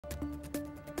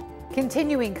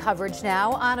Continuing coverage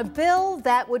now on a bill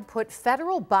that would put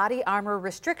federal body armor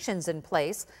restrictions in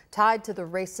place tied to the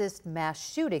racist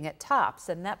mass shooting at Tops.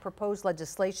 And that proposed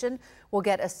legislation will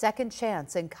get a second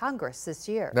chance in Congress this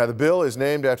year. Now, the bill is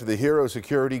named after the hero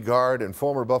security guard and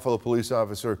former Buffalo police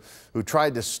officer who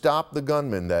tried to stop the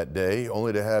gunman that day,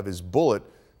 only to have his bullet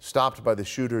stopped by the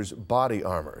shooter's body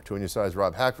armor. 2 News'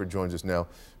 Rob Hackford joins us now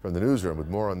from the newsroom with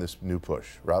more on this new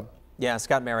push. Rob? Yeah,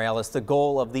 Scott Marialis, the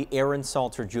goal of the Aaron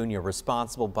Salter Jr.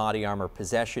 Responsible Body Armor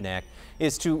Possession Act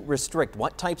is to restrict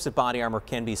what types of body armor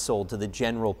can be sold to the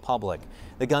general public.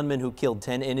 The gunman who killed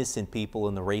 10 innocent people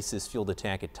in the racist-fueled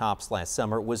attack at Tops last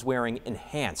summer was wearing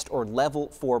enhanced or level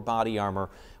 4 body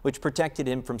armor, which protected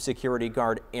him from security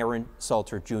guard Aaron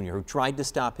Salter Jr., who tried to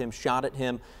stop him, shot at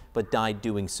him, but died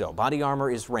doing so. Body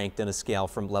armor is ranked on a scale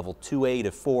from level 2A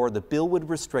to 4. The bill would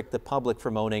restrict the public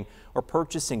from owning or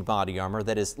purchasing body armor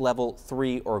that is level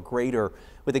 3 or greater,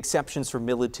 with exceptions for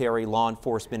military, law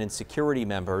enforcement, and security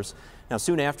members. Now,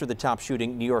 soon after the Tops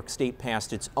shooting, New York State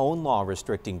passed its own law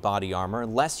restricting body armor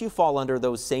unless you fall under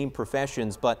those same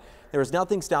professions, but there is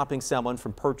nothing stopping someone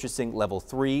from purchasing level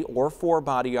 3 or 4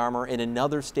 body armor in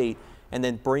another state and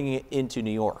then bringing it into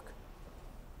New York.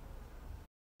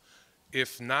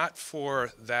 If not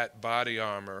for that body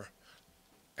armor,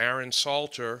 Aaron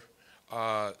Salter,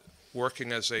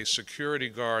 working as a security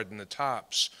guard in the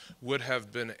Tops, would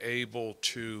have been able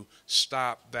to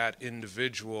stop that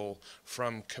individual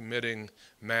from committing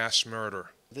mass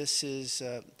murder. This is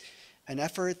an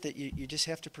effort that you just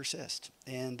have to persist.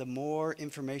 And the more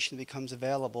information becomes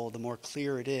available, the more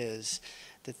clear it is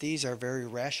that these are very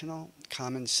rational,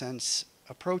 common sense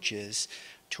approaches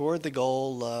toward the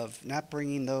goal of not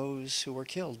bringing those who were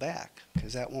killed back,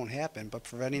 because that won't happen, but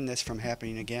preventing this from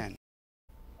happening again.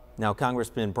 Now,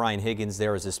 Congressman Brian Higgins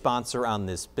there is a sponsor on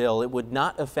this bill. It would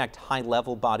not affect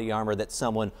high-level body armor that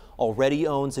someone already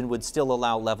owns and would still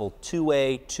allow level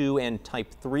 2A, 2, and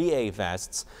type 3A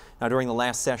vests. Now, during the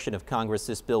last session of Congress,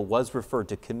 this bill was referred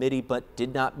to committee but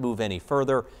did not move any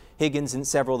further. Higgins and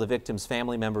several of the victims'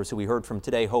 family members who we heard from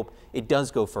today hope it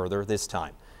does go further this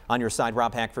time. On your side,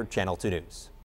 Rob Hackford, Channel 2 News.